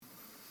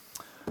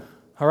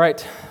All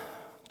right,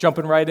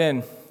 jumping right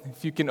in.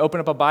 If you can open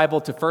up a Bible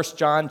to 1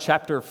 John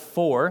chapter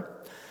 4.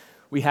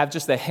 We have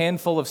just a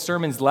handful of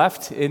sermons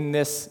left in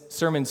this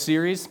sermon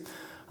series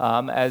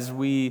as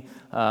we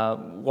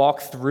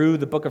walk through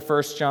the book of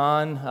 1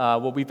 John,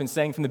 what we've been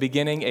saying from the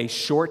beginning, a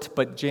short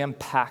but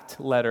jam-packed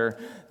letter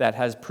that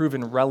has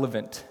proven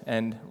relevant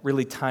and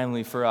really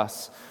timely for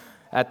us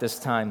at this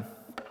time.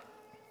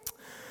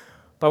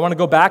 But I want to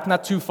go back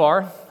not too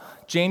far,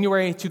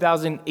 January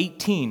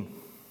 2018.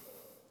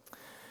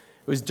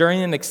 It was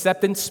during an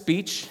acceptance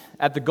speech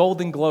at the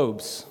Golden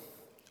Globes.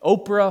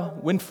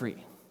 Oprah Winfrey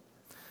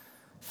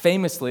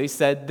famously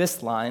said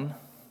this line,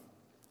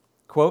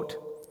 quote,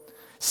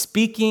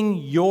 "Speaking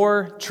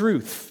your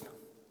truth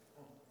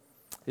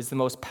is the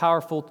most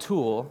powerful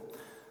tool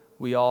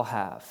we all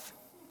have."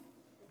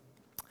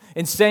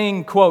 In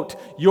saying, quote,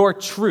 "your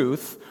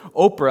truth,"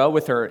 Oprah,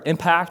 with her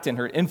impact and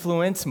her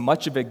influence,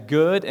 much of it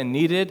good and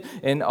needed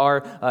in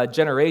our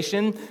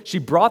generation, she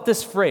brought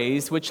this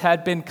phrase, which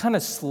had been kind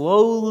of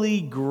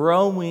slowly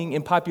growing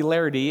in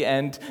popularity,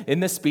 and in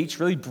this speech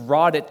really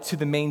brought it to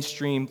the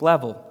mainstream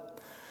level.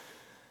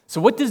 So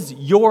what does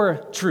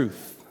your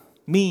truth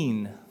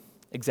mean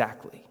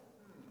exactly?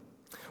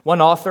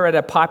 One author at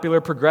a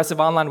popular progressive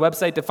online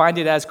website defined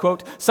it as,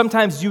 quote,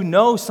 "Sometimes you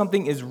know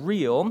something is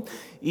real,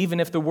 even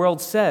if the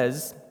world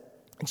says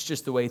it's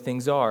just the way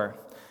things are."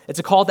 It's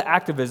a call to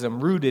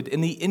activism rooted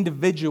in the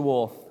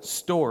individual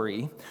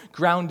story,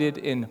 grounded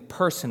in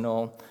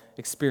personal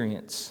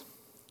experience.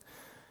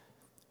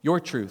 Your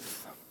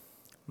truth,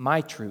 my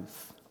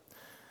truth.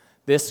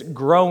 This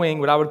growing,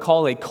 what I would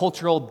call a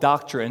cultural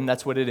doctrine,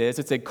 that's what it is.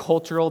 It's a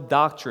cultural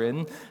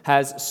doctrine,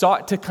 has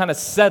sought to kind of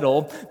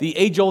settle the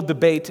age-old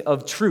debate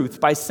of truth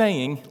by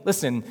saying,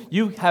 listen,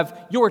 you have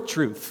your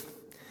truth,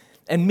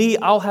 and me,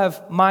 I'll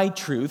have my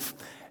truth,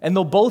 and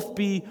they'll both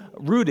be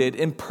rooted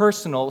in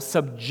personal,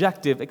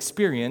 subjective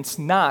experience,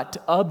 not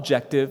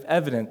objective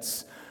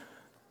evidence.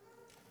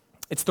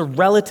 It's the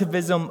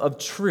relativism of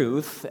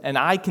truth, and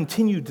I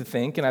continue to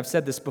think, and I've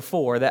said this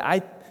before,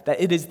 that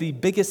it is the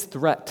biggest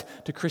threat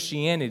to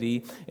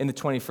Christianity in the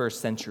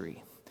 21st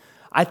century.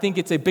 I think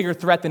it's a bigger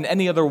threat than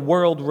any other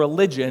world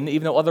religion,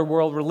 even though other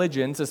world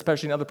religions,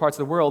 especially in other parts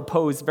of the world,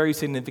 pose very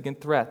significant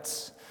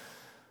threats.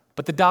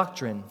 But the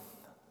doctrine,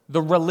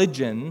 the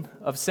religion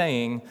of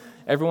saying,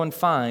 everyone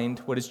find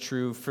what is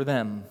true for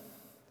them,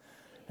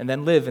 and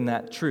then live in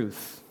that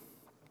truth.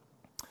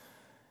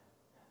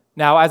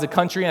 Now, as a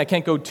country, and I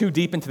can't go too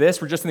deep into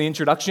this, we're just in the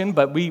introduction,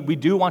 but we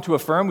do want to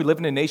affirm we live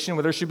in a nation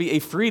where there should be a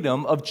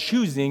freedom of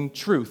choosing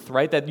truth,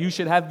 right? That you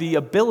should have the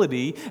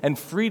ability and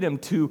freedom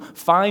to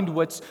find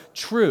what's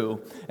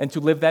true and to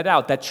live that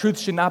out. That truth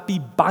should not be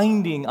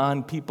binding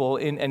on people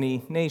in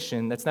any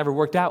nation. That's never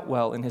worked out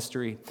well in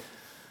history.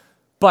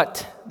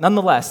 But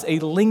nonetheless, a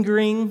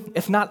lingering,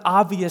 if not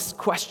obvious,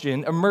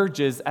 question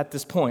emerges at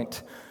this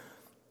point.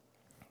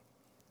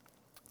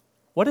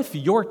 What if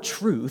your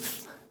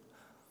truth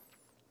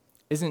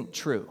isn't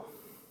true?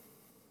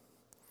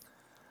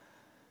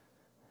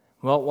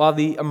 Well, while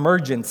the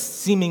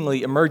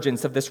seemingly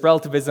emergence of this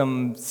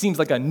relativism seems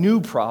like a new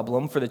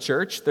problem for the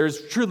church,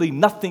 there's truly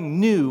nothing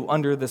new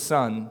under the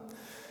sun.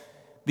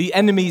 The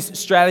enemy's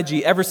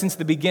strategy ever since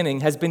the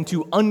beginning has been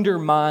to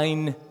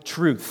undermine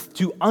truth,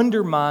 to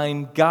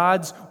undermine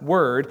God's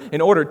word in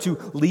order to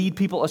lead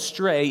people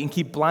astray and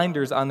keep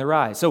blinders on their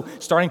eyes. So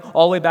starting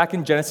all the way back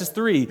in Genesis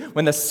 3,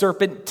 when the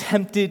serpent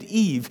tempted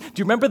Eve, do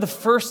you remember the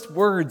first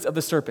words of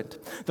the serpent?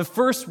 The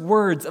first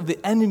words of the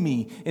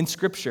enemy in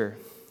Scripture?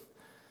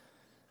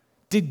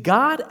 Did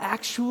God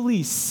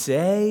actually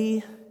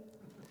say,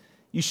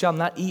 "You shall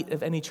not eat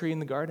of any tree in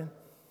the garden"?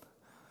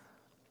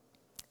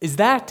 Is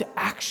that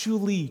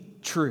actually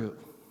true?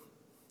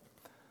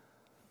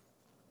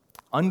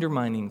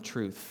 Undermining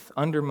truth,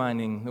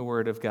 undermining the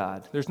Word of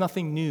God. There's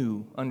nothing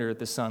new under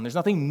the sun. There's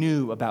nothing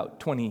new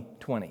about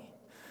 2020.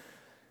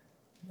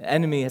 The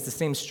enemy has the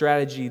same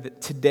strategy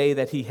today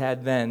that he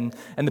had then,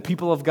 and the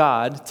people of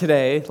God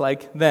today,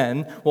 like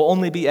then, will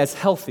only be as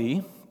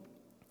healthy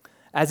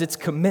as its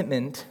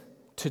commitment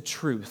to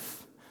truth.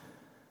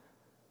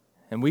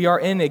 And we are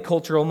in a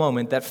cultural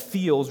moment that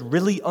feels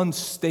really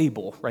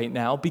unstable right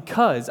now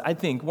because I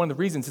think one of the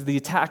reasons is the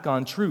attack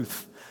on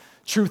truth.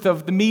 Truth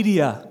of the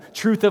media,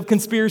 truth of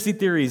conspiracy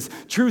theories,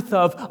 truth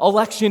of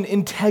election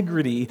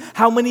integrity.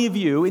 How many of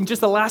you in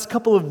just the last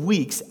couple of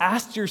weeks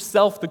asked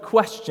yourself the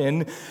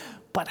question,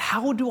 but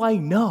how do I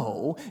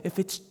know if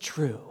it's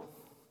true?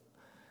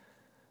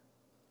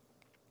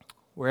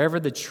 Wherever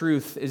the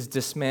truth is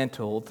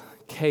dismantled,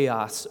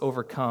 chaos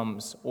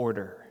overcomes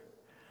order.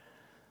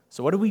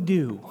 So what do we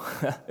do?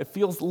 It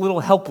feels a little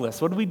helpless.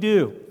 What do we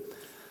do?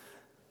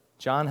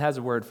 John has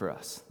a word for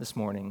us this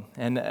morning,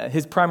 and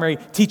his primary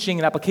teaching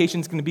and application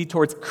is going to be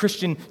towards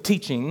Christian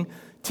teaching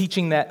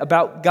that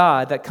about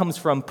God that comes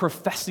from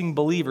professing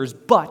believers,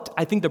 but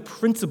I think the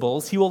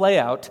principles he will lay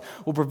out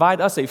will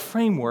provide us a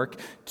framework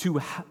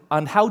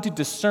on how to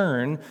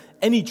discern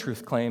any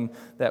truth claim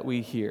that we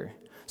hear.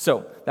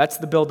 So that's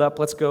the build-up.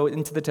 Let's go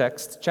into the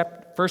text.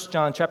 1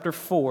 John chapter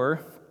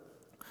 4,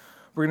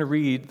 We're going to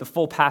read the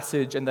full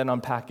passage and then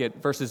unpack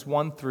it, verses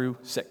 1 through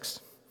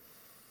 6.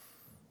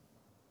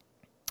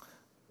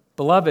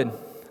 Beloved,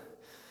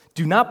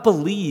 do not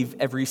believe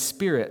every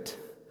spirit,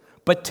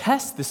 but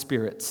test the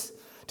spirits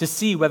to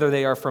see whether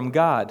they are from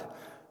God.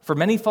 For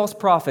many false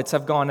prophets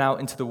have gone out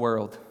into the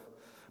world.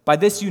 By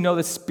this you know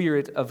the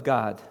Spirit of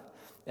God.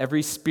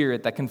 Every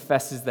spirit that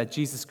confesses that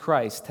Jesus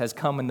Christ has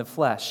come in the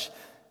flesh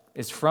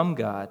is from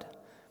God.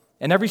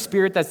 And every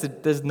spirit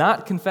that does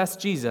not confess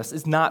Jesus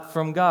is not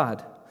from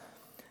God.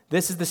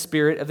 This is the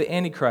spirit of the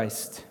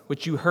Antichrist,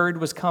 which you heard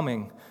was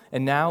coming,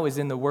 and now is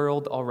in the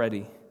world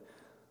already.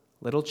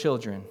 Little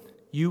children,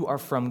 you are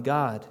from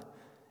God,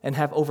 and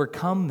have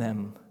overcome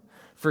them.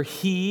 For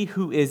he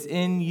who is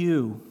in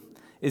you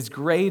is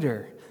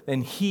greater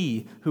than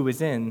he who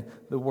is in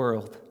the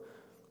world.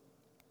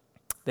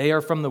 They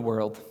are from the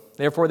world.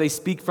 Therefore they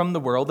speak from the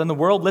world, and the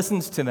world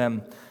listens to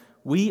them.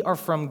 We are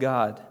from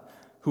God.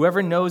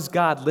 Whoever knows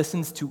God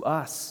listens to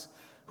us.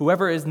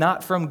 Whoever is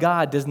not from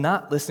God does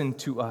not listen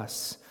to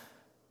us.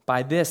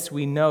 By this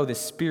we know the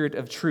spirit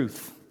of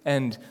truth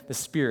and the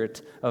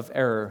spirit of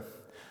error.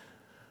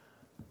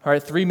 All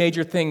right, three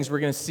major things we're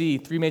going to see,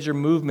 three major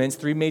movements,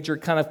 three major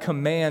kind of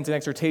commands and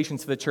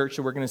exhortations to the church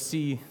that we're going to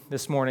see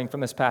this morning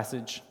from this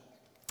passage.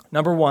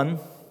 Number one,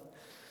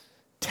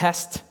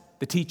 test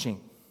the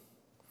teaching.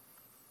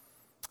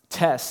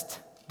 Test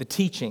the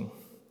teaching.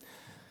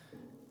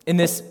 In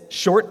this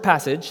short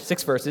passage,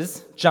 6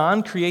 verses,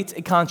 John creates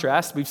a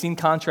contrast. We've seen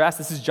contrast.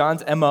 This is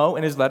John's MO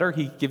in his letter.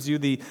 He gives you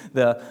the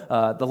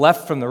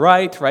left from the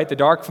right, the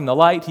dark from the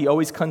light. He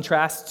always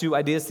contrasts two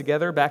ideas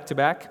together, back to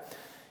back.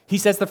 He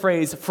says the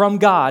phrase, from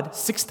God,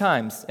 6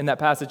 times in that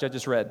passage I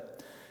just read,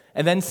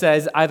 and then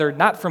says either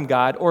not from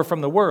God or from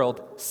the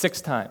world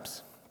 6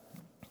 times,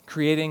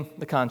 creating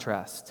the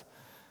contrast.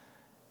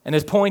 And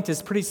his point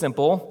is pretty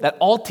simple, that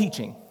all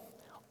teaching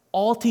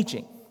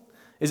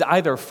is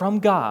either from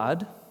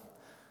God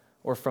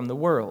or from the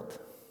world.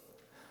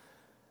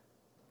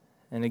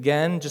 And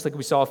again, just like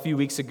we saw a few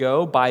weeks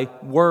ago, by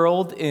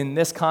world in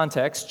this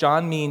context,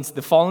 John means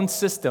the fallen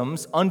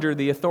systems under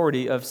the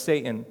authority of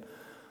Satan.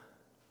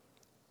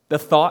 The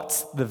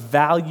thoughts, the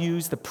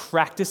values, the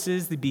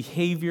practices, the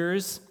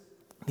behaviors,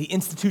 the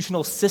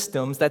institutional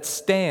systems that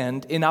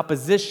stand in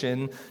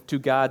opposition to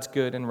God's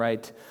good and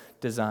right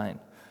design.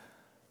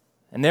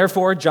 And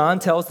therefore, John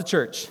tells the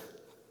church,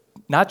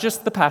 not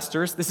just the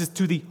pastors, this is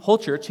to the whole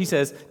church, he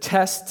says,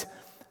 test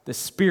the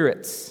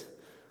spirits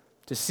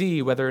to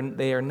see whether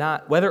or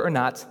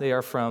not they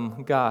are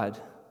from God.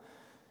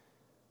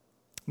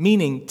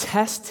 Meaning,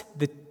 test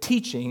the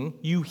teaching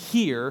you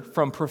hear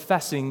from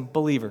professing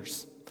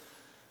believers.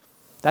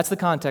 That's the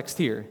context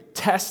here.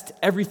 Test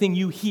everything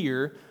you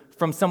hear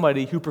from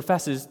somebody who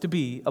professes to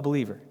be a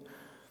believer.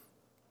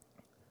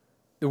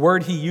 The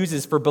word he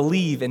uses for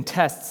believe and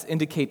tests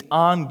indicate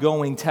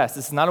ongoing tests.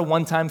 This is not a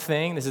one-time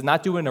thing. This is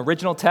not do an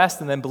original test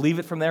and then believe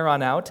it from there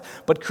on out.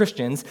 But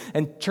Christians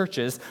and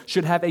churches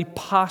should have a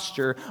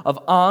posture of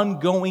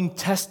ongoing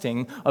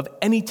testing of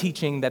any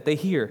teaching that they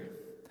hear.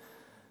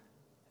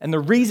 And the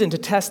reason to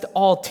test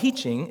all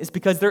teaching is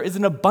because there is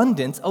an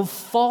abundance of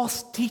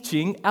false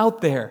teaching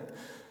out there.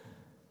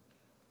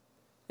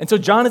 And so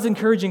John is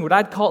encouraging what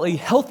I'd call a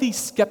healthy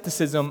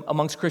skepticism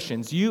amongst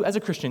Christians. You, as a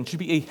Christian, should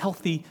be a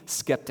healthy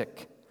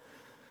skeptic.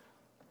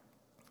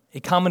 A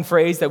common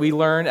phrase that we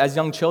learn as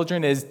young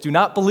children is, do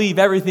not believe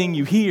everything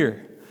you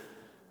hear.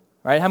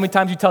 Right? How many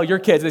times you tell your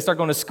kids, they start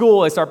going to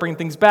school, they start bringing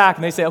things back,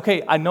 and they say,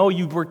 okay, I know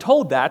you were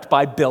told that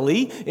by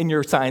Billy in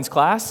your science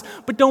class,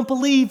 but don't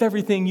believe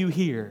everything you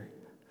hear.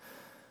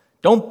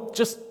 Don't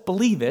just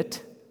believe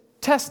it,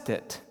 test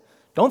it.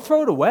 Don't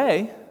throw it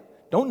away.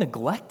 Don't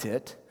neglect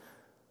it.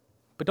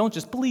 But don't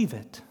just believe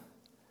it,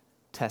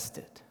 test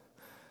it.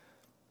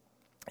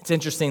 It's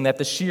interesting that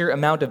the sheer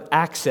amount of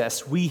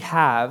access we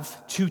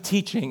have to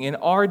teaching in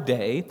our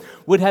day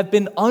would have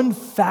been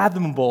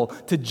unfathomable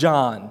to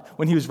John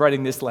when he was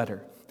writing this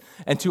letter,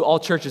 and to all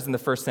churches in the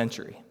first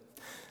century.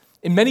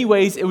 In many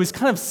ways, it was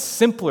kind of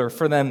simpler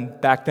for them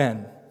back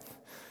then,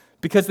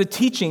 because the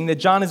teaching that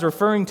John is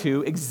referring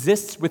to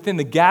exists within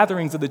the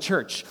gatherings of the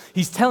church.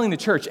 He's telling the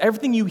church,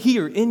 everything you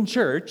hear in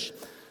church,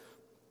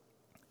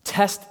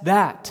 test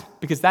that,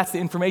 because that's the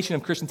information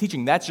of Christian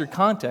teaching. That's your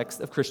context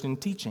of Christian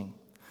teaching.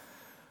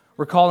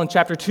 Recall in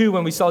chapter 2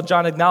 when we saw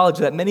John acknowledge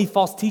that many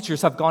false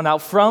teachers have gone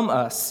out from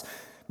us,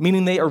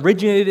 meaning they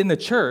originated in the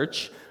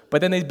church,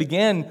 but then they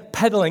began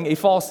peddling a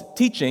false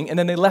teaching, and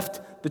then they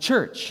left the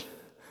church.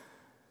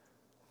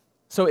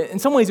 So in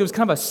some ways it was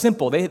kind of a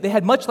simple. They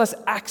had much less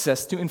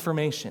access to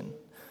information.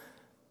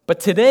 But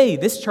today,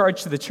 this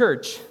charge to the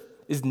church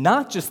is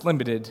not just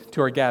limited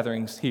to our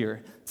gatherings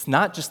here. It's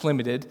not just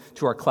limited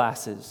to our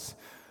classes,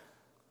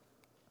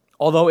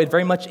 although it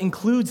very much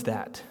includes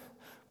that.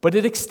 But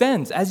it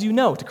extends, as you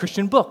know, to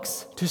Christian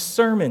books, to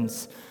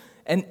sermons,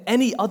 and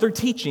any other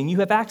teaching you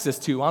have access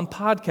to on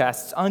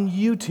podcasts, on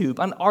YouTube,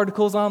 on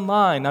articles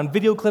online, on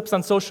video clips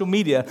on social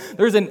media.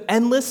 There's an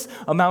endless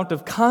amount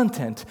of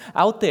content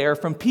out there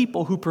from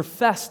people who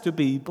profess to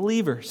be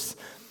believers.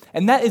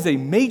 And that is a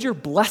major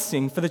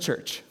blessing for the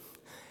church.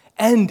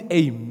 and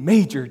a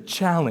major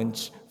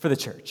challenge for the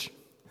church.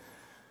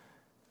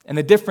 And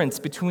the difference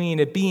between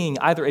it being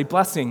either a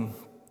blessing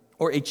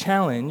or a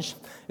challenge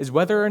is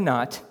whether or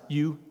not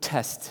you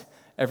test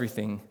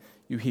everything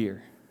you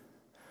hear.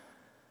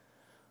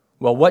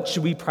 Well, what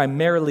should we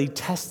primarily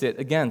test it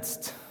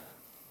against?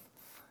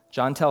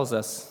 John tells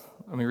us,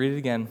 let me read it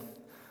again.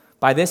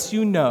 By this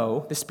you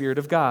know the Spirit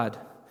of God.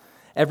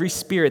 Every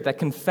spirit that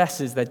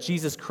confesses that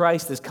Jesus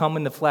Christ has come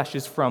in the flesh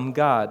is from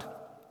God.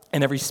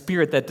 And every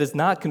spirit that does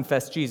not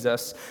confess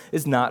Jesus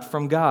is not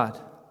from God.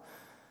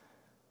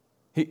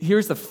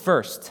 Here's the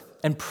first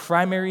and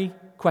primary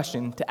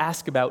question to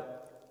ask about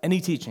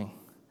any teaching.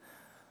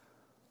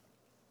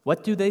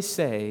 What do they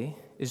say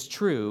is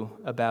true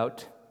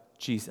about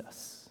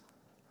Jesus?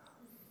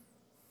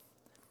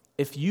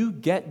 If you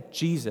get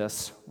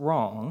Jesus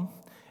wrong,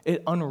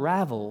 it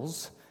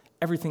unravels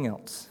everything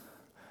else.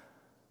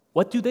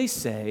 What do they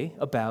say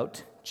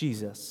about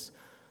Jesus?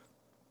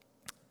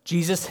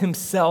 Jesus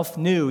himself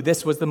knew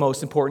this was the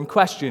most important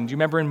question. Do you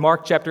remember in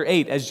Mark chapter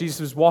 8, as Jesus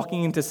was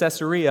walking into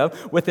Caesarea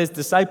with his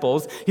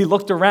disciples, he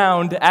looked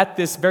around at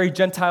this very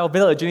Gentile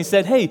village and he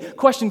said, hey,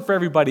 question for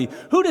everybody.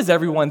 Who does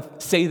everyone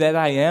say that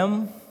I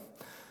am?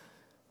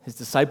 His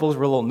disciples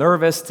were a little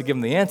nervous to give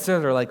him the answer.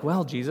 They're like,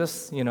 well,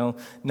 Jesus, now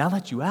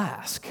that you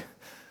ask,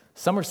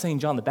 some are saying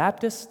John the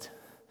Baptist.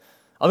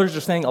 Others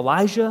are saying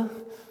Elijah.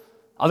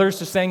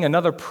 Others are saying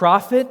another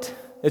prophet.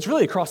 It's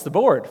really across the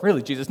board,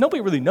 really, Jesus.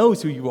 Nobody really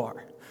knows who you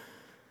are.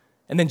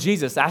 And then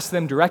Jesus asks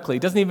them directly. He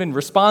doesn't even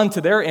respond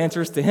to their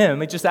answers to him.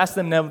 He just asks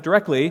them now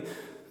directly,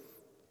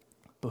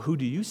 but who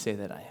do you say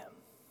that I am?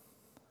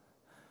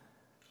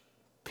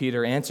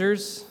 Peter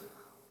answers,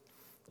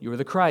 you are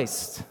the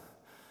Christ,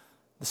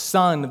 the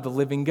Son of the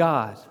living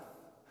God.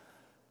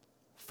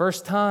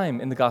 First time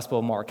in the Gospel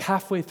of Mark,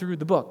 halfway through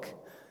the book,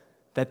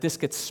 that this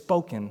gets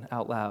spoken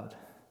out loud.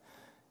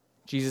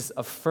 Jesus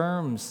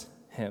affirms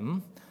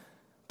him,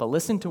 but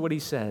listen to what he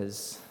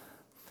says.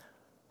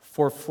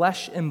 For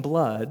flesh and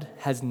blood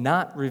has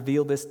not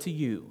revealed this to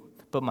you,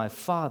 but my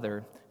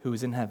Father who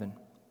is in heaven.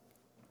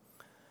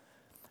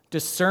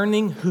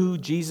 Discerning who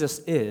Jesus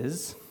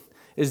is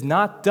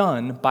not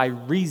done by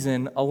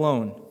reason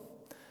alone.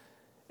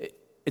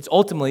 It's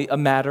ultimately a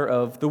matter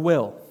of the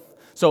will.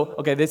 So,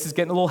 okay, this is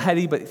getting a little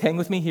heady, but hang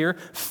with me here.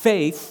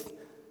 Faith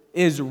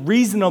is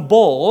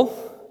reasonable,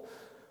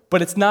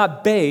 but it's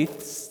not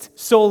based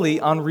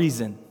solely on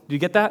reason. Do you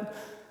get that?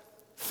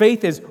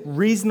 Faith is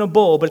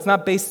reasonable, but it's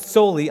not based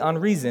solely on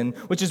reason,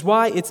 which is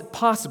why it's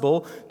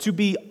possible to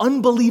be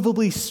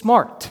unbelievably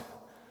smart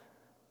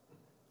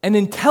and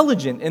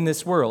intelligent in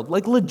this world,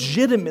 like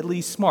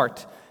legitimately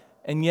smart,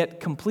 and yet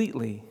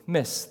completely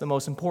miss the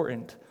most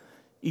important,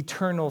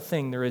 eternal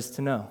thing there is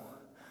to know,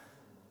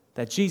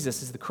 that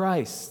Jesus is the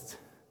Christ,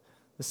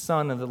 the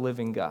Son of the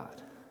living God.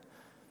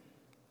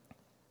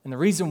 And the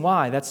reason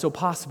why that's so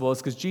possible is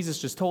because Jesus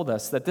just told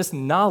us that this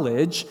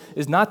knowledge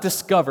is not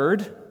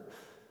discovered,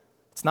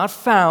 it's not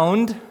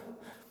found,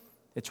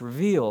 it's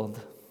revealed.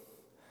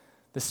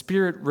 The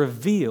Spirit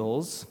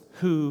reveals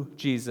who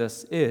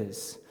Jesus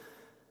is.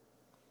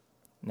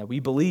 Now, we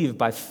believe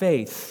by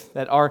faith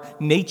that our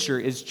nature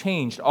is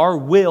changed. Our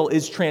will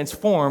is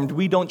transformed.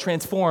 We don't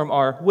transform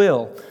our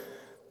will.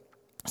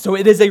 So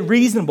it is a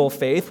reasonable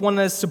faith, one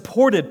that is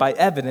supported by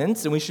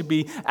evidence, and we should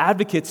be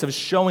advocates of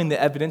showing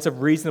the evidence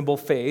of reasonable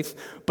faith,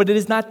 but it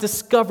is not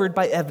discovered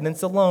by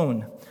evidence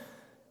alone.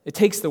 It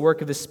takes the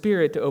work of the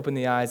Spirit to open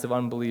the eyes of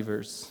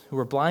unbelievers who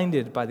are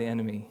blinded by the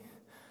enemy.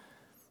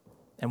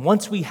 And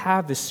once we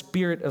have the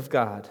Spirit of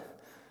God,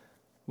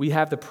 we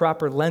have the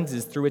proper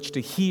lenses through which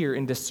to hear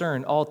and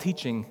discern all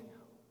teaching.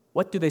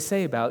 What do they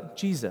say about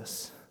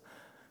Jesus?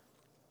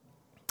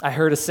 I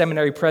heard a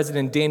seminary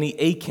president, Danny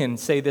Akin,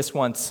 say this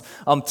once.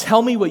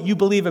 Tell me what you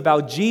believe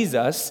about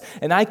Jesus,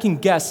 and I can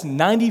guess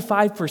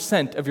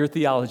 95% of your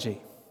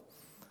theology.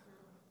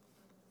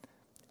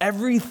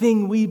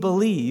 Everything we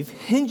believe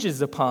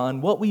hinges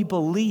upon what we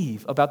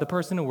believe about the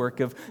person and work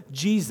of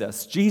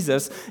Jesus.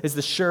 Jesus is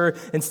the sure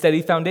and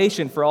steady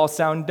foundation for all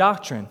sound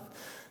doctrine.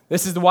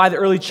 This is why the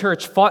early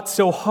church fought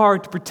so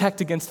hard to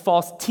protect against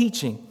false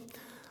teaching,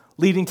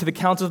 leading to the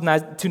Council of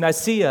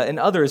Nicaea and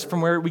others,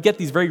 from where we get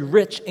these very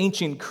rich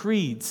ancient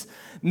creeds.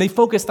 And they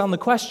focused on the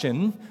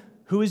question,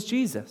 who is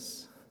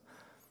Jesus?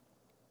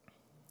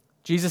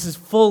 Jesus is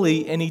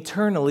fully and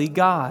eternally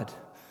God.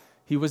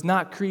 He was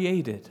not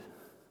created.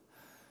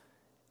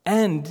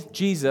 And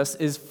Jesus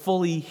is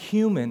fully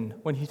human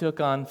when he took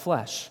on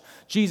flesh.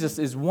 Jesus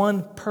is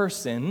one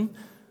person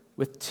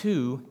with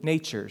two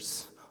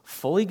natures,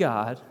 fully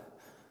God,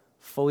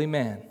 fully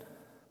man.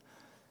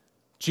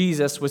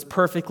 Jesus was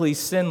perfectly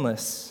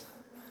sinless,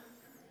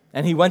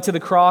 and he went to the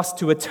cross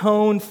to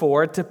atone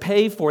for, to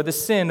pay for the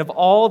sin of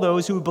all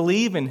those who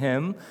believe in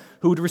him,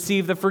 who would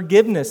receive the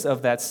forgiveness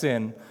of that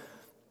sin,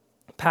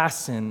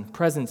 past sin,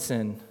 present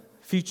sin,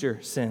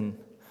 future sin.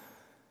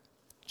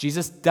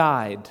 Jesus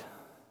died.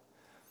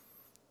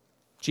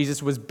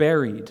 Jesus was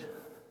buried,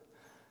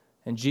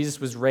 and Jesus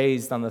was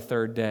raised on the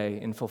third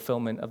day in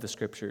fulfillment of the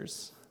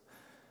Scriptures.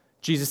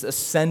 Jesus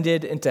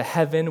ascended into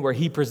heaven where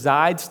he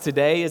presides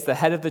today as the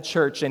head of the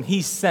church, and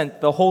he sent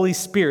the Holy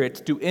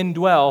Spirit to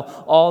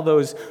indwell all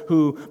those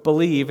who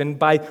believe. And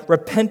by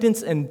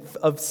repentance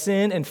of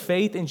sin and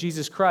faith in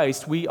Jesus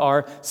Christ, we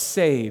are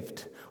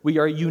saved. We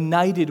are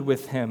united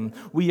with him.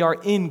 We are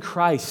in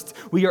Christ.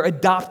 We are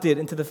adopted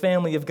into the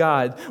family of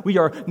God. We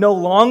are no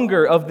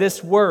longer of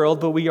this world,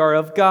 but we are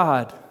of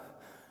God.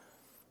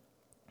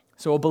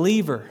 So a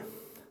believer,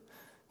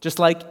 just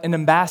like an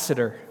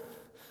ambassador,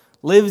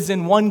 lives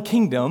in one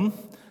kingdom,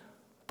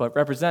 but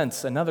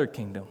represents another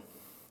kingdom.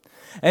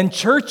 And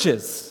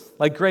churches,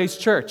 like Grace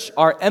Church,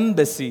 are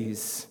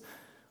embassies.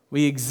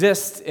 We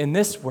exist in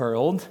this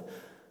world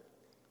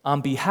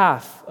on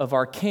behalf of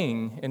our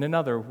King in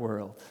another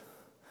world.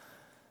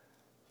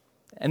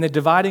 And the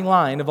dividing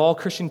line of all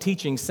Christian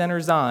teaching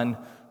centers on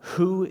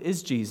who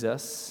is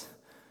Jesus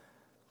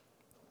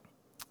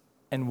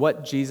and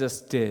what Jesus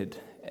did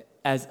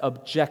as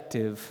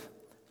objective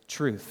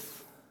truth.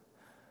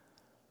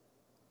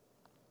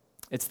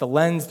 It's the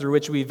lens through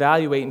which we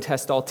evaluate and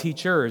test all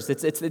teachers.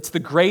 It's the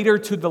greater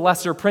to the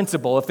lesser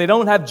principle. If they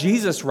don't have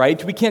Jesus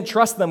right, we can't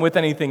trust them with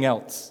anything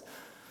else.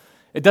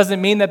 It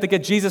doesn't mean that they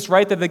get Jesus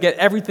right, that they get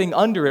everything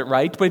under it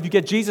right, but if you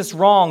get Jesus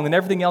wrong, then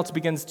everything else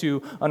begins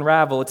to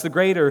unravel. It's the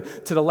greater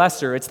to the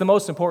lesser. It's the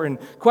most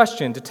important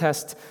question to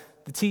test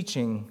the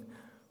teaching.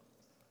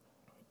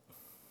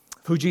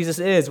 Who Jesus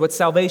is, what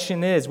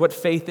salvation is, what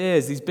faith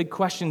is, these big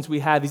questions we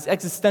have, these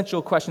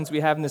existential questions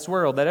we have in this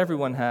world that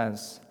everyone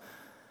has.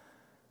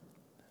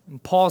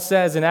 And Paul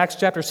says in Acts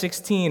chapter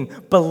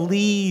 16,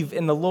 believe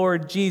in the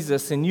Lord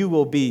Jesus and you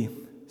will be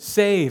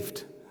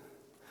saved.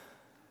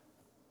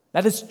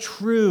 That is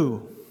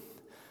true.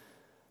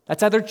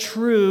 That's either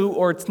true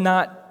or it's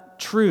not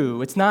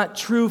true. It's not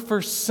true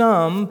for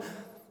some,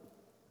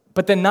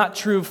 but then not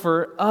true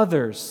for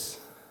others.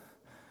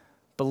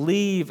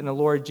 Believe in the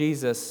Lord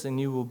Jesus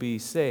and you will be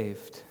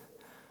saved.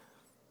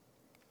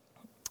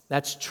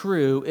 That's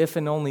true if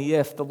and only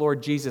if the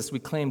Lord Jesus we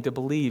claim to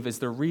believe is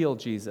the real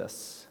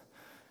Jesus,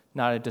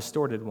 not a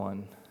distorted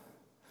one.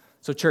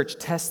 So church,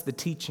 test the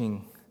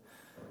teaching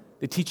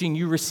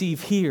you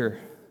receive here,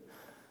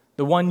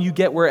 the one you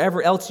get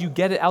wherever else you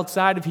get it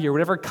outside of here,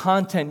 whatever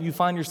content you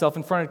find yourself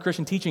in front of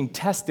Christian teaching,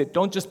 test it.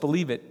 Don't just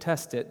believe it,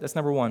 test it. That's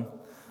number one.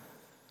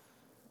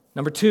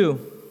 Number two,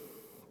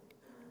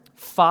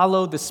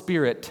 follow the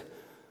Spirit.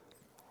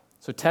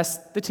 So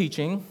test the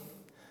teaching,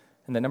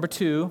 and then number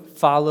two,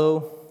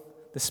 follow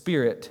the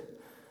Spirit.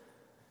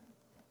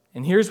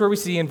 And here's where we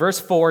see in verse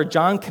 4,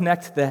 John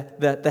connects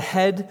the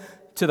head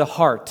to the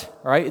heart.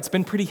 All right, it's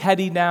been pretty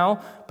heady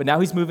now, but now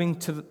he's moving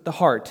to the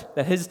heart.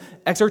 That his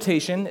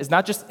exhortation is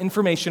not just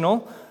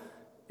informational,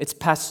 it's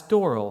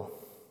pastoral.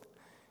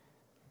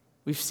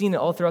 We've seen it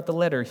all throughout the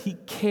letter. He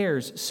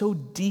cares so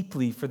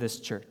deeply for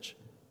this church.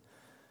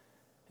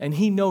 And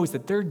he knows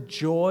that their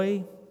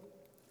joy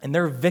and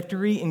their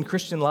victory in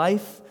Christian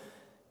life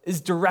is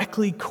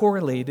directly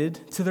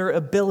correlated to their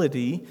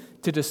ability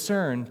to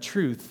discern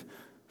truth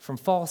from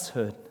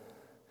falsehood.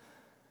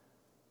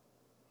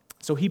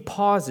 So he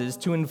pauses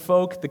to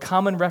invoke the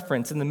common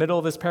reference in the middle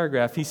of this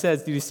paragraph. He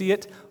says, do you see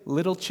it?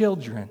 Little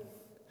children.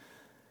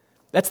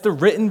 That's the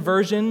written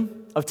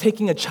version of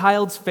taking a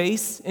child's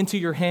face into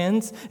your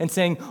hands and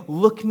saying,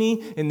 look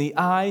me in the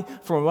eye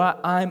for what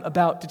I'm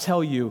about to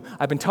tell you.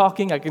 I've been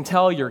talking, I can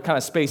tell you're kind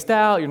of spaced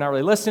out, you're not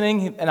really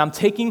listening, and I'm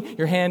taking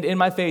your hand in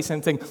my face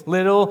and saying,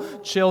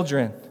 little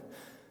children,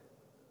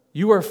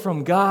 you are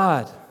from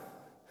God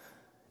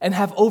and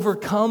have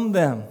overcome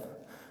them.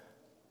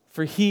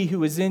 For he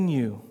who is in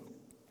you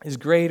is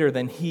greater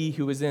than he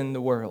who is in the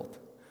world.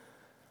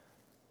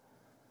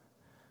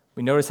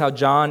 We notice how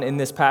John in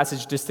this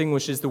passage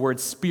distinguishes the word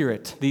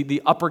Spirit.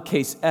 The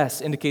uppercase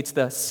S indicates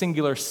the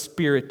singular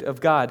Spirit of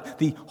God,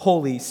 the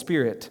Holy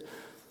Spirit.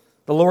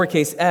 The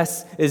lowercase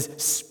s is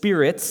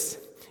spirits,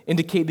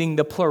 indicating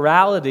the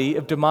plurality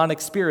of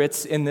demonic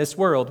spirits in this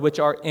world, which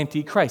are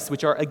antichrist,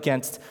 which are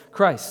against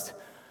Christ.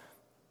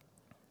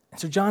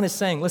 So John is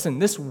saying, listen,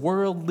 this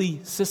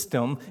worldly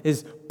system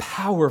is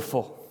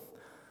powerful,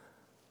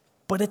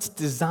 but it's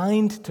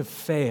designed to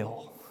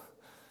fail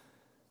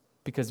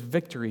because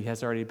victory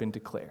has already been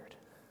declared.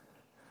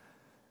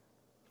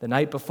 The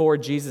night before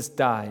Jesus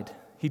died,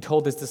 he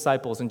told his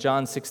disciples in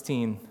John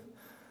 16,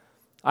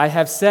 I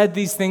have said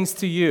these things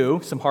to you,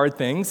 some hard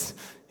things.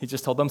 He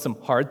just told them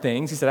some hard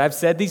things. He said, I've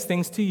said these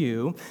things to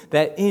you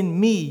that in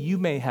me you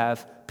may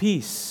have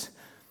peace.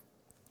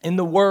 In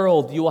the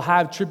world you will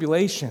have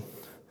tribulation.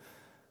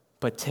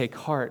 But take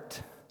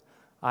heart,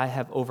 I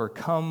have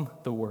overcome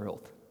the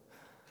world.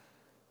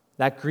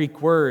 That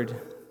Greek word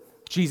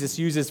Jesus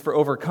uses for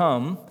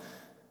overcome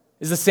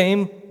is the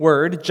same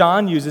word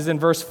John uses in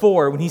verse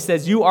 4 when he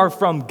says, you are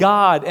from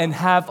God and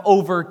have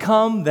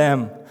overcome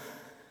them.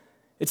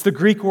 It's the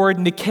Greek word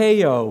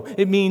Nikeo.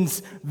 It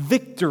means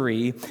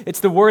victory.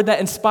 It's the word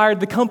that inspired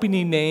the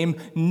company name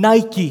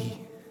Nike.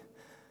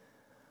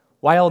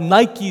 While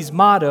Nike's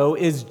motto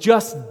is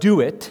just do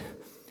it,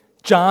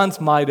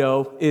 John's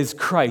motto is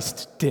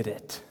Christ did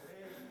it.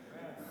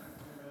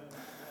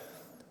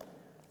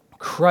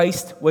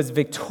 Christ was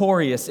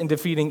victorious in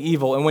defeating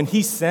evil. And when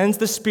he sends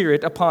the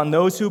Spirit upon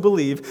those who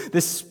believe,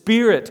 the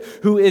Spirit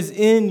who is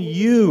in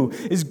you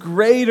is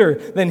greater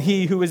than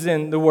he who is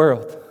in the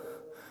world.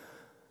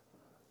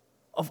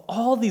 Of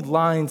all the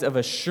lines of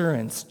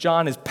assurance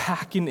John is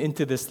packing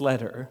into this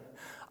letter,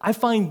 I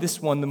find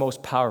this one the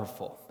most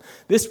powerful.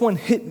 This one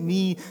hit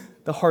me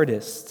the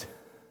hardest.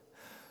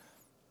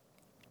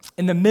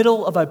 In the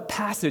middle of a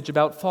passage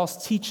about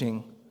false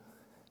teaching,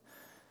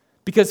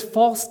 because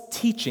false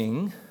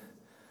teaching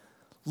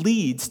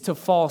leads to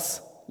false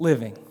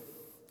living.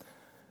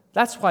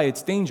 That's why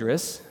it's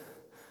dangerous.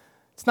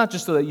 It's not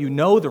just so that you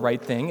know the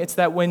right thing, it's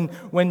that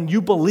when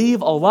you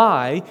believe a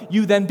lie,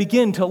 you then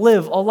begin to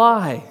live a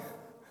lie.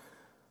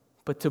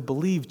 But to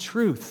believe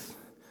truth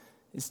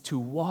is to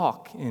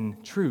walk in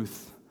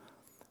truth.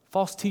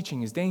 False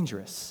teaching is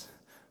dangerous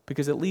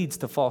because it leads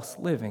to false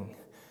living.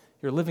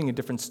 You're living a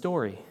different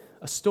story,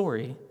 a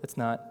story that's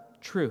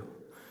not true.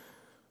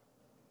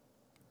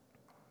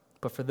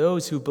 But for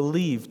those who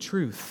believe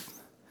truth,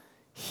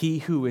 he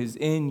who is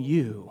in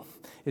you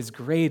is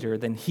greater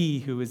than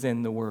he who is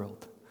in the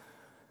world.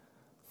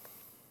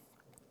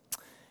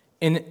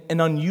 In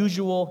an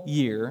unusual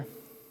year,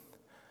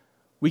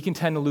 we can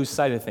tend to lose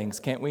sight of things,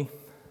 can't we?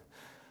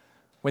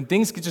 When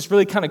things get just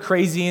really kind of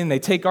crazy and they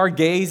take our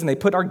gaze and they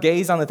put our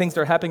gaze on the things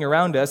that are happening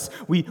around us,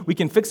 we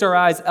can fix our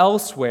eyes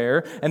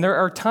elsewhere. And there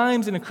are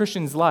times in a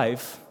Christian's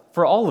life,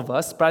 for all of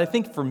us, but I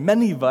think for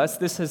many of us,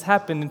 this has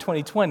happened in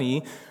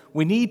 2020,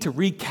 we need to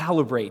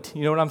recalibrate.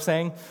 You know what I'm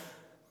saying?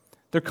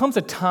 There comes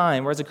a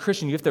time where as a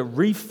Christian, you have to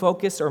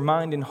refocus our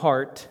mind and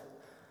heart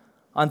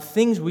on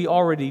things we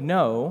already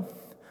know,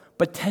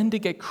 but tend to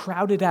get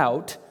crowded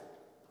out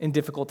in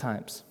difficult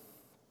times.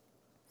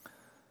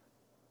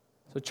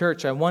 So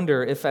church, I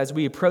wonder if as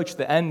we approach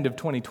the end of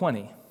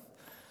 2020,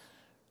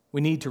 we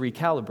need to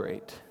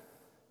recalibrate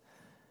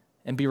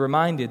and be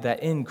reminded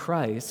that in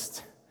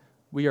Christ,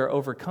 we are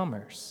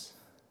overcomers.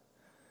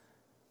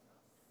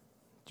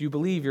 Do you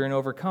believe you're an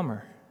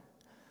overcomer?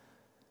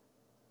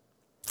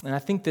 And I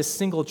think this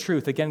single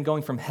truth, again,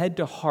 going from head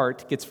to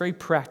heart, gets very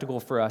practical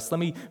for us. Let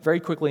me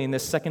very quickly, in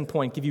this second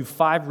point, give you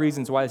 5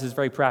 reasons why this is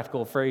very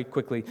practical, very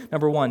quickly.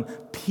 Number 1,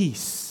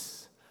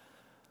 peace.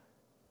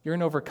 You're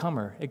an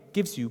overcomer. It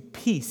gives you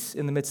peace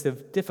in the midst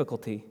of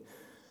difficulty.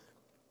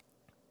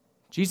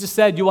 Jesus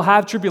said, you will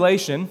have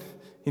tribulation.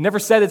 He never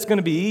said it's going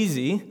to be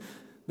easy.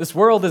 This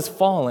world is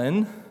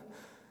fallen,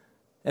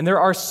 and there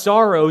are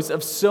sorrows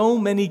of so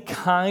many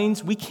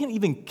kinds, we can't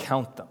even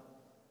count them.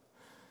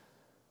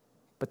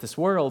 But this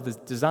world is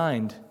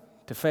designed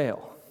to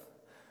fail.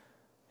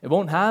 It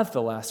won't have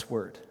the last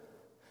word.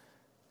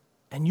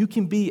 And you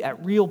can be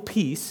at real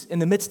peace in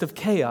the midst of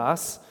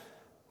chaos.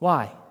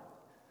 Why?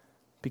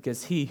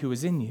 Because he who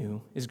is in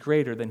you is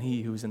greater than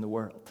he who is in the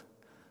world.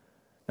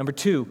 Number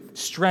 2,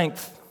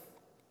 strength.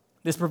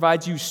 This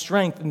provides you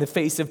strength in the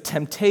face of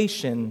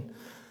temptation.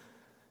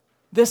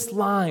 This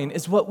line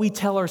is what we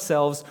tell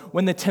ourselves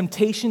when the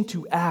temptation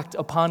to act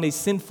upon a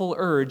sinful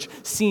urge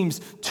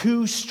seems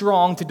too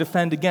strong to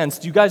defend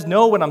against. You guys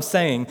know what I'm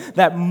saying.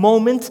 That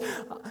moment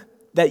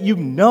that you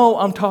know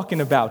I'm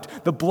talking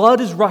about. The blood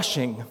is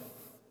rushing.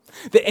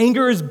 The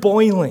anger is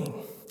boiling.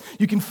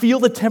 You can feel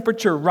the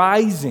temperature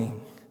rising.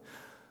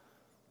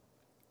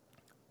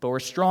 But we're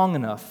strong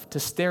enough to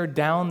stare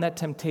down that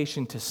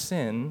temptation to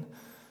sin,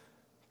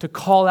 to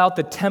call out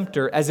the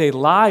tempter as a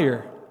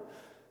liar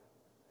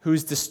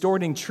who's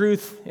distorting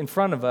truth in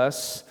front of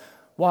us.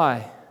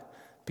 Why?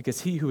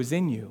 Because he who is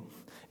in you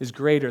is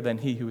greater than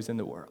he who is in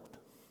the world.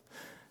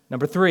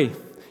 Number 3,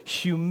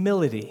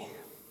 humility.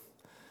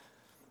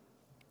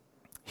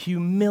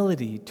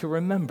 Humility to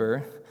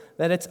remember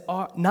that it's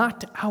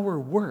not our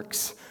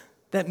works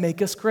that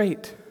make us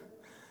great.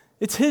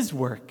 It's his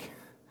work.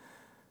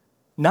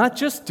 Not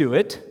just do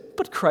it,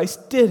 but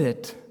Christ did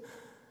it.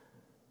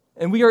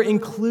 And we are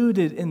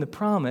included in the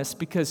promise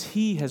because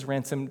he has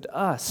ransomed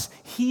us.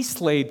 He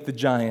slayed the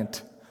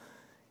giant.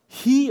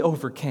 He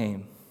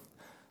overcame,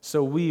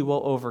 so we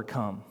will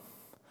overcome.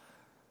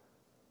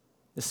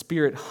 The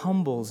Spirit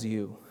humbles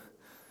you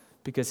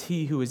because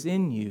he who is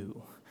in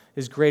you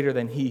is greater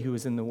than he who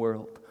is in the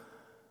world.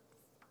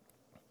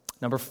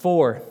 Number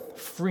 4,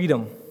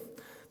 freedom.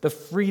 The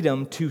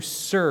freedom to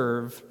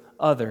serve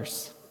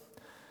others.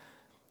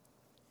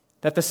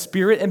 That the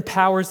Spirit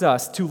empowers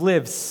us to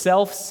live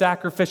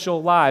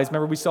self-sacrificial lives.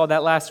 Remember, we saw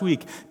that last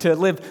week. To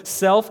live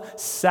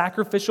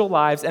self-sacrificial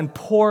lives and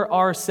pour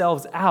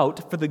ourselves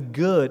out for the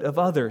good of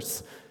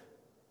others.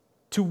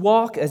 To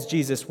walk as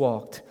Jesus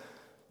walked.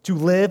 To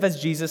live as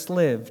Jesus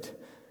lived.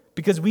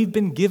 Because we've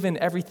been given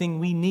everything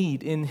we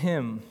need in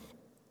him.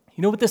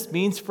 You know what this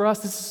means for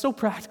us? This is so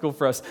practical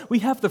for us. We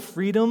have the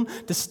freedom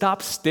to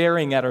stop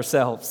staring at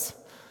ourselves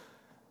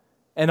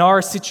and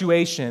our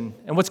situation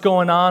and what's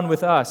going on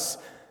with us.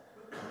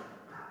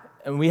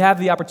 And we have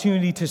the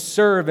opportunity to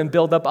serve and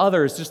build up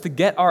others, just to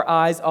get our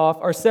eyes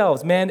off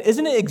ourselves. Man,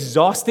 isn't it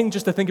exhausting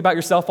just to think about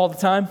yourself all the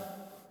time?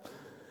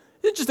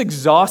 Isn't it just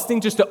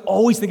exhausting just to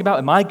always think about,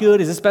 am I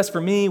good? Is this best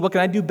for me? What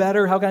can I do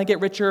better? How can I get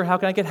richer? How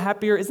can I get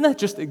happier? Isn't that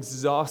just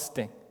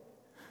exhausting?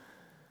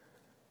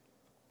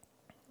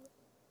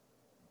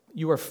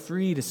 You are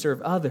free to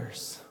serve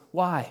others.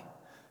 Why?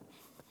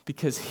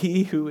 Because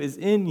he who is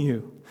in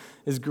you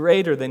is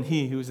greater than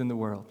he who is in the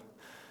world.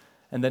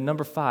 And then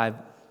number 5,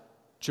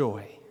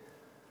 joy.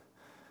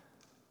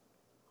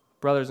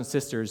 Brothers and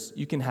sisters,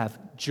 you can have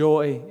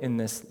joy in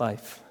this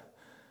life.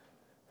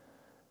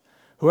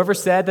 Whoever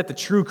said that the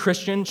true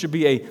Christian should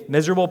be a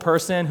miserable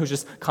person who's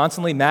just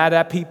constantly mad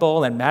at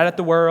people and mad at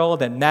the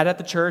world and mad at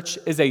the church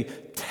is a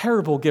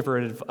terrible giver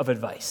of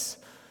advice.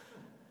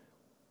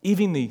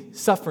 Even the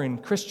suffering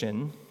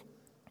Christian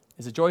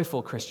is a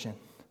joyful Christian,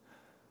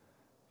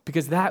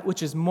 because that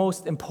which is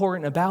most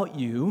important about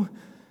you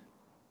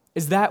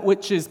is that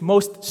which is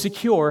most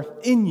secure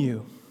in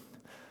you.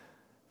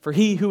 For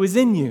he who is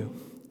in you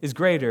is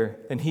greater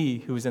than he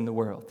who is in the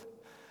world.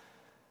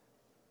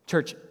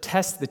 Church,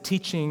 test the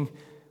teaching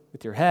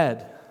with your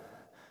head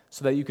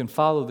so that you can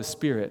follow the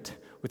Spirit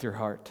with your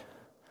heart.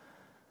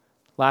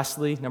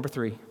 Lastly, number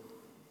 3,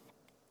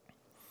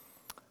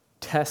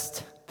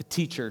 test the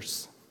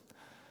teachers.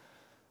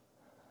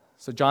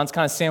 So John's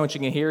kind of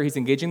sandwiching it here. He's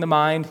engaging the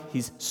mind,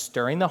 he's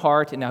stirring the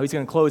heart, and now he's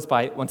going to close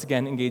by, once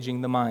again,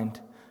 engaging the mind.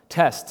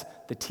 Test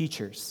the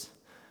teachers.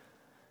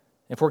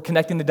 If we're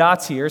connecting the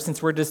dots here,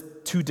 since we're just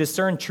to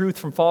discern truth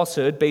from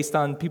falsehood based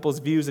on people's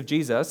views of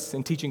Jesus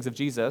and teachings of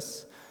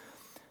Jesus,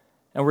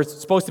 and we're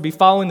supposed to be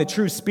following the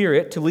true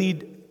Spirit to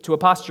lead to a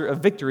posture of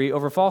victory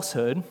over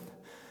falsehood,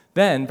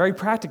 then, very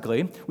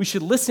practically, we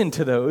should listen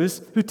to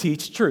those who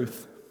teach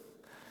truth.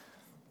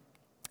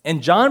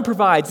 And John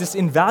provides this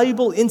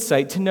invaluable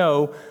insight to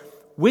know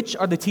which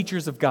are the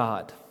teachers of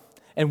God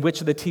and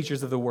which are the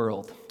teachers of the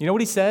world. You know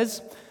what he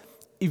says?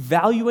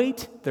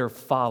 Evaluate their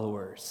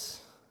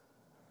followers.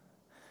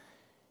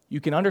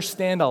 You can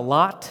understand a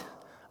lot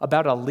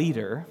about a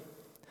leader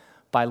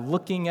by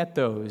looking at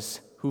those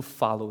who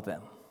follow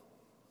them.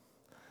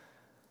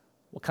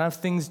 What kind of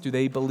things do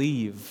they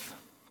believe?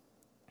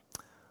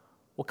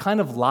 What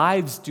kind of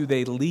lives do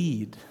they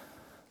lead?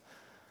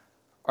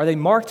 Are they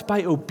marked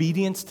by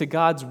obedience to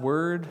God's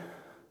word?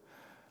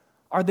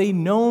 Are they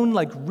known,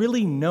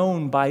 really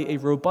known by a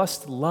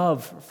robust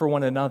love for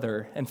one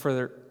another and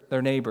for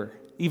their neighbor,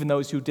 even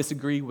those who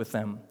disagree with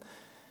them?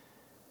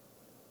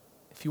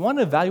 If you want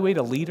to evaluate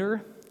a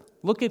leader,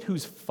 look at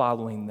who's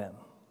following them.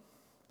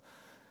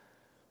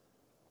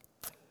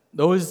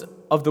 Those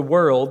of the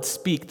world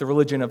speak the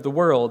religion of the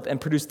world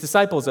and produce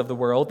disciples of the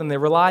world, and they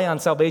rely on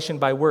salvation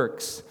by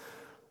works.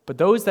 But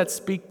those that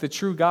speak the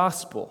true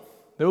gospel,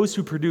 those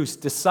who produce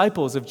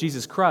disciples of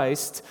Jesus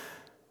Christ,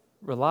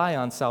 rely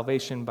on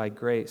salvation by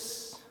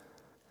grace.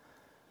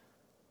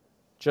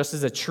 Just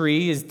as a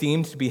tree is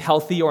deemed to be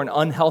healthy or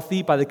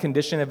unhealthy by the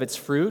condition of its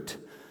fruit,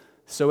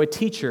 so a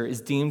teacher is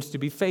deemed to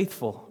be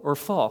faithful or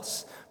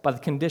false by the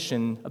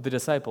condition of the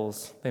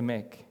disciples they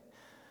make.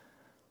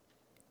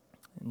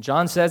 And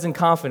John says in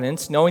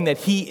confidence, knowing that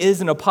he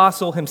is an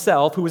apostle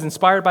himself who was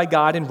inspired by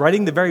God and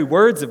writing the very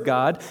words of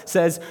God,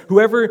 says,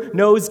 whoever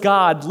knows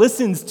God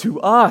listens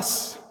to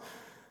us.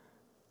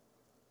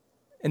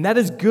 And that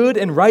is good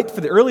and right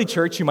for the early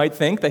church, you might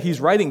think, that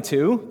he's writing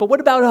to. But what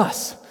about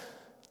us?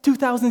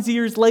 2,000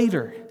 years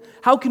later,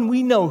 how can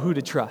we know who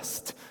to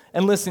trust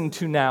and listen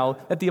to now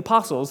that the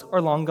apostles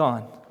are long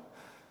gone?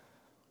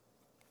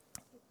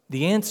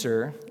 The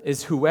answer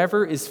is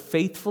whoever is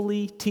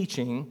faithfully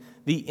teaching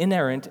the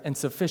inerrant and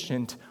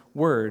sufficient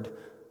Word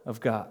of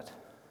God.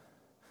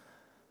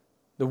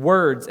 The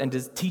words and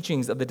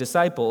teachings of the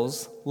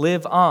disciples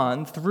live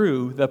on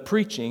through the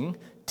preaching,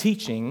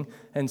 teaching,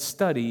 and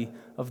study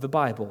of the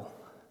Bible,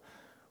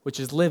 which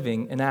is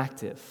living and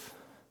active.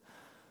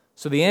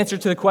 So the answer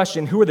to the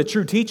question, who are the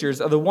true teachers,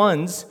 are the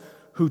ones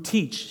who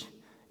teach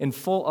in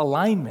full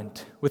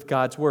alignment with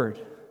God's word.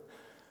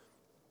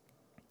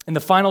 In the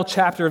final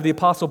chapter of the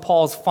Apostle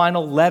Paul's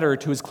final letter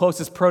to his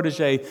closest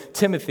protege,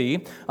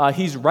 Timothy,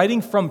 he's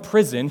writing from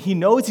prison. He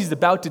knows he's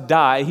about to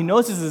die. He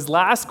knows this is his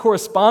last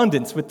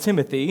correspondence with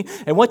Timothy.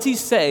 And what's he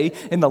say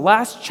in the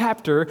last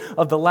chapter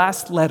of the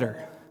last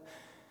letter?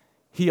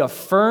 He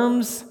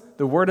affirms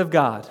the word of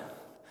God,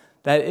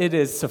 that it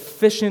is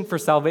sufficient for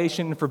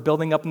salvation and for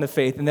building up in the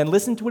faith. And then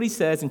listen to what he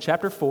says in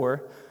chapter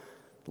 4,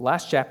 the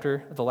last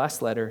chapter of the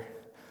last letter.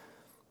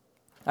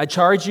 I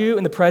charge you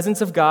in the presence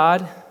of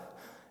God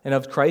and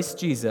of Christ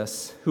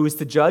Jesus, who is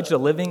to judge the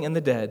living and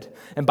the dead,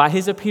 and by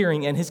his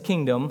appearing and his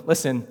kingdom,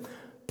 listen,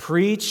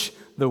 preach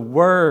the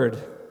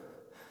word.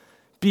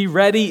 Be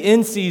ready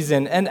in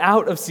season and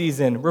out of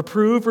season.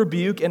 Reprove,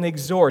 rebuke, and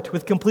exhort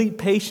with complete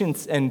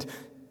patience and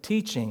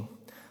teaching.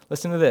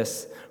 Listen to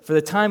this. For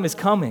the time is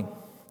coming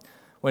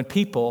when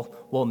people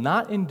will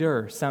not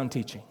endure sound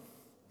teaching,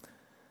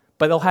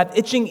 but they'll have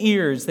itching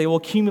ears. They will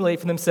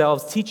accumulate for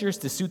themselves teachers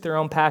to suit their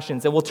own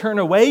passions and will turn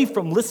away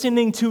from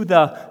listening to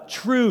the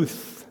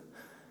truth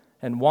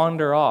and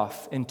wander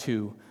off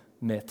into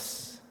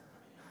myths.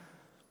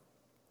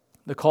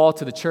 The call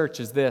to the church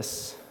is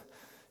this.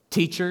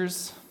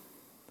 Teachers,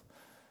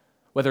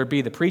 whether it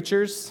be the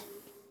preachers,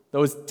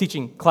 those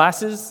teaching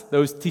classes,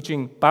 those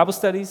teaching Bible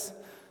studies,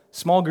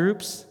 small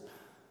groups,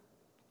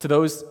 to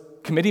those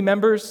committee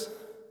members,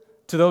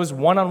 to those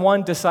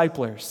one-on-one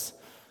disciplers,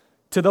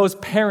 To those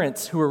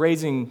parents who are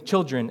raising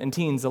children and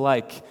teens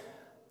alike,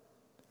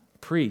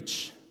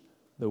 preach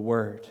the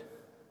word.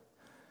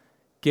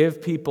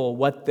 Give people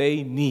what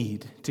they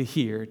need to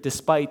hear,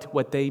 despite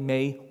what they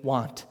may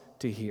want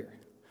to hear.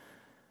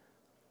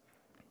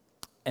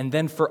 And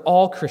then for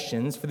all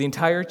Christians, for the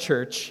entire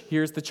church,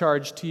 here's the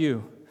charge to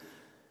you.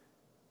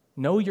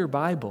 Know your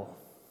Bible,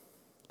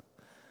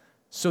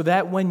 so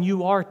that when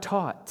you are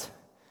taught,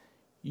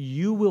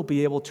 you will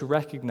be able to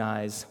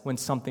recognize when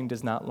something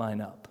does not line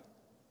up.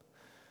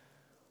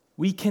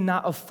 We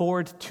cannot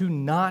afford to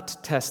not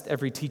test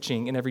every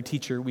teaching and every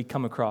teacher we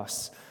come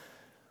across.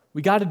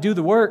 We got to do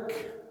the work.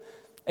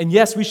 And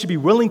yes, we should be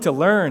willing to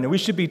learn, and we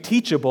should be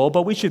teachable,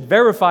 but we should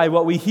verify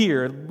what we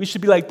hear. We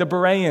should be like the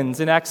Bereans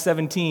in Acts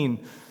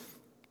 17.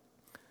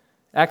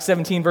 Acts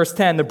 17, verse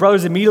 10, the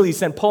brothers immediately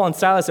sent Paul and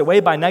Silas away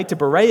by night to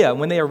Berea.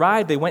 When they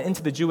arrived, they went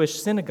into the Jewish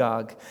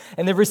synagogue,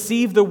 and they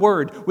received the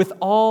word with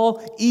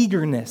all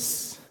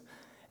eagerness,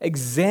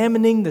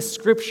 examining the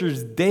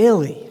scriptures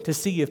daily to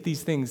see if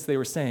these things they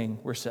were saying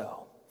were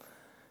so.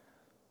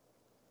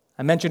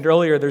 I mentioned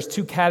earlier there's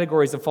two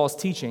categories of false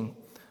teaching.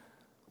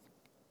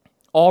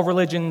 All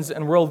religions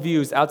and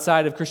worldviews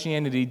outside of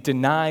Christianity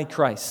deny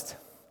Christ,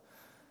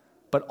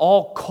 but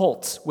all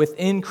cults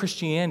within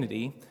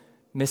Christianity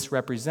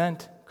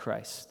misrepresent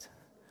Christ.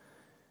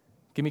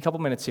 Give me a couple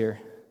minutes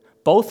here.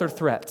 Both are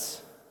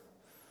threats,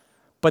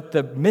 but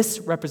the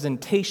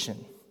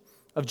misrepresentation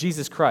of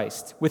Jesus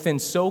Christ within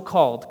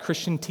so-called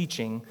Christian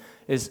teaching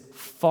is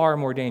far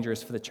more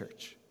dangerous for the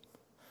church.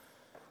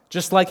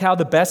 Just like how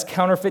the best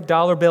counterfeit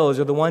dollar bills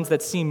are the ones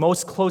that seem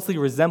most closely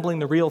resembling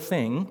the real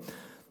thing,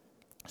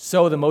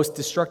 so the most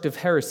destructive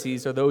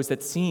heresies are those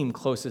that seem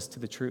closest to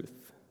the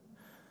truth.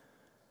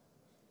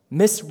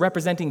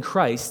 Misrepresenting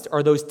Christ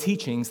are those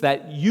teachings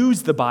that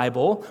use the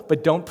Bible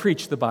but don't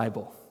preach the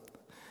Bible.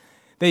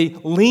 They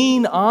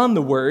lean on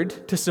the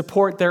word to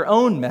support their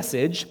own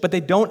message, but they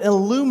don't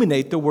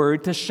illuminate the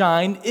word to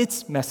shine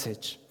its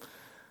message.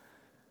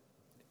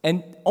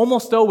 And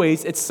almost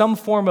always, it's some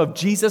form of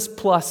Jesus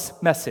plus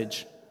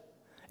message.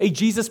 A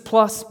Jesus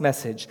plus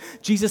message.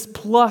 Jesus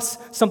plus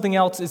something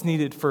else is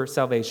needed for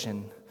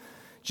salvation.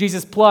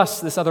 Jesus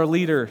plus this other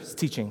leader's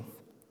teaching.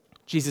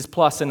 Jesus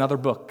plus another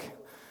book.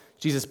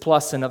 Jesus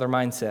plus another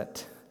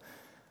mindset.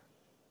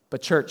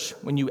 But church,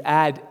 when you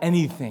add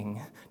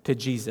anything to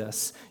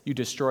Jesus, you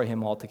destroy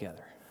him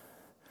altogether.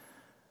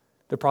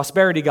 The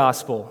prosperity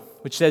gospel,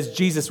 which says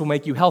Jesus will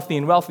make you healthy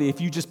and wealthy if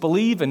you just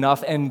believe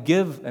enough and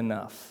give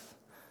enough.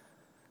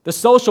 The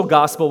social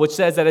gospel, which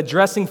says that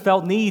addressing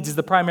felt needs is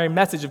the primary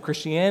message of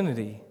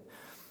Christianity.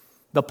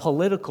 The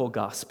political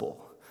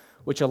gospel,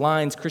 which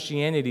aligns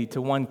Christianity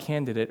to one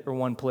candidate or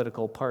one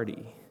political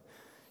party,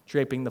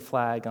 draping the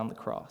flag on the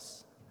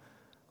cross.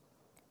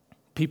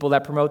 People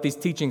that promote these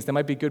teachings, they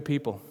might be good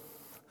people.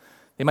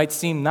 They might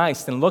seem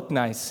nice and look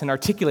nice and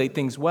articulate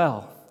things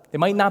well. They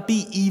might not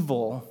be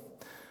evil,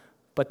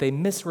 but they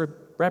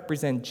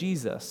misrepresent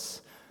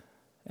Jesus,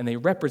 and they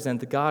represent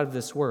the God of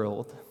this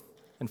world,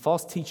 and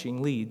false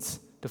teaching leads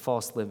to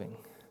false living.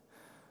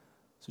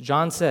 So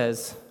John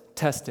says,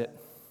 test it.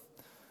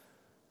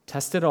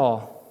 Test it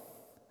all.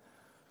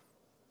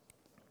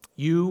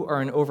 You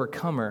are an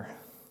overcomer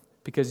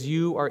because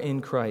you are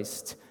in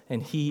Christ,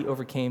 and he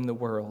overcame the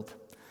world.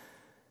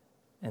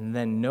 And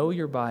then know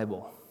your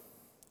Bible.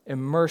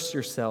 Immerse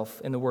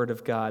yourself in the Word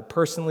of God,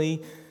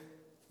 personally,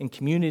 in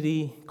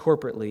community,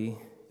 corporately,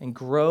 and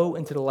grow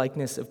into the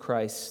likeness of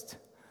Christ.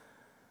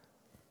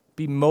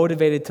 Be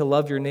motivated to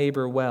love your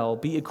neighbor well.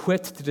 Be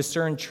equipped to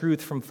discern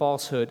truth from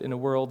falsehood in a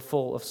world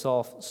full of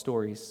false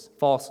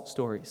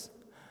stories.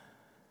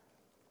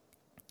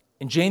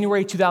 In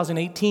January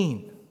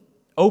 2018,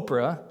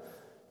 Oprah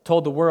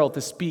told the world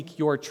to speak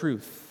your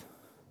truth.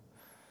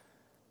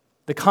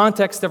 The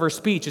context of her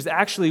speech is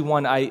actually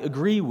one I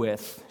agree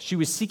with. She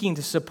was seeking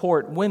to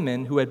support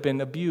women who had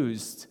been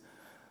abused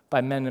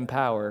by men in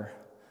power,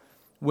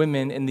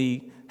 women in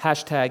the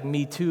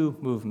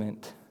 #MeToo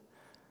movement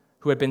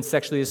who had been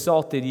sexually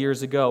assaulted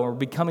years ago and were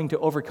becoming to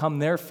overcome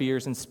their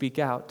fears and speak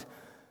out.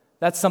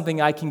 That's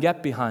something I can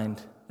get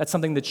behind. That's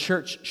something the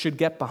church should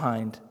get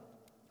behind.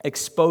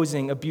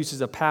 Exposing abuses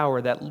of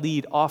power that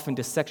lead often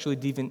to sexually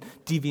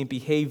deviant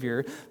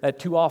behavior that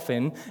too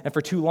often and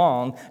for too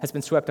long has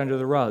been swept under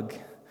the rug.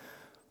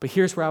 But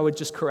here's where I would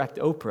just correct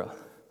Oprah.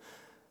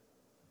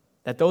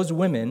 That those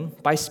women,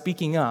 by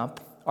speaking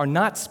up, are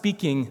not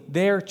speaking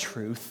their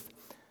truth.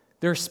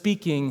 They're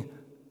speaking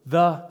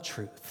the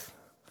truth.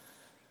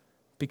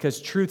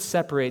 Because truth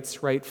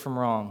separates right from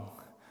wrong.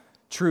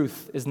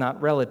 Truth is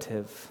not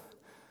relative.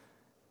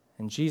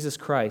 And Jesus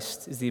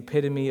Christ is the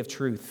epitome of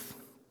truth,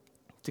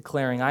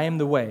 declaring, I am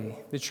the way,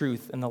 the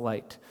truth, and the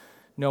light.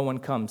 No one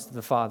comes to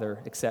the Father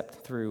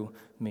except through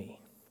me.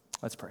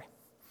 Let's pray.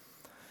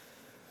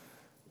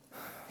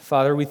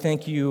 Father, we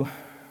thank you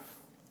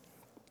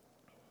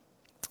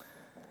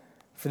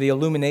for the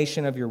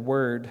illumination of your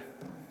word.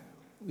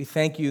 We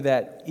thank you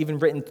that, even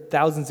written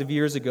thousands of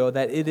years ago,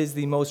 that it is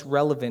the most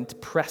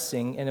relevant,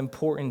 pressing, and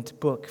important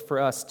book for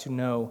us to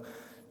know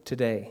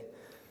today.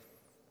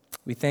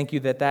 We thank you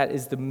that that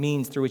is the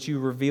means through which you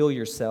reveal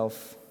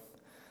yourself.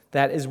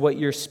 That is what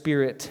your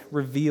Spirit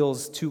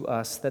reveals to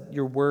us, that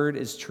your word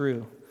is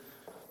true,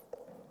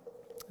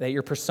 that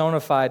your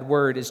personified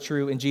word is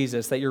true in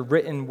Jesus, that your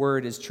written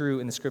word is true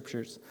in the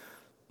Scriptures.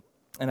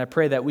 And I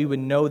pray that we would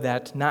know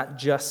that, not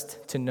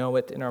just to know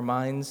it in our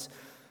minds,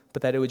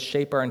 but that it would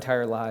shape our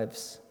entire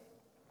lives.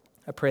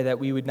 I pray that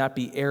we would not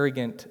be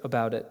arrogant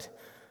about it.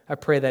 I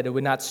pray that it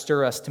would not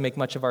stir us to make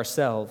much of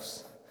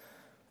ourselves,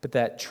 but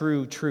that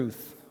true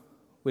truth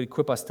would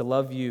equip us to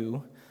love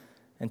you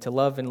and to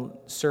love and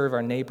serve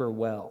our neighbor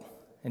well,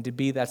 and to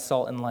be that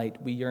salt and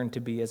light we yearn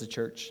to be as a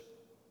church.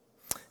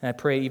 And I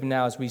pray even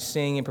now as we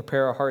sing and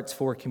prepare our hearts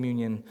for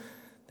communion,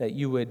 that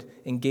you would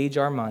engage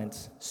our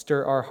minds,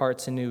 stir our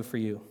hearts anew for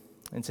you.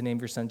 In the name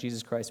of your Son,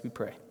 Jesus Christ, we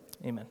pray.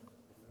 Amen.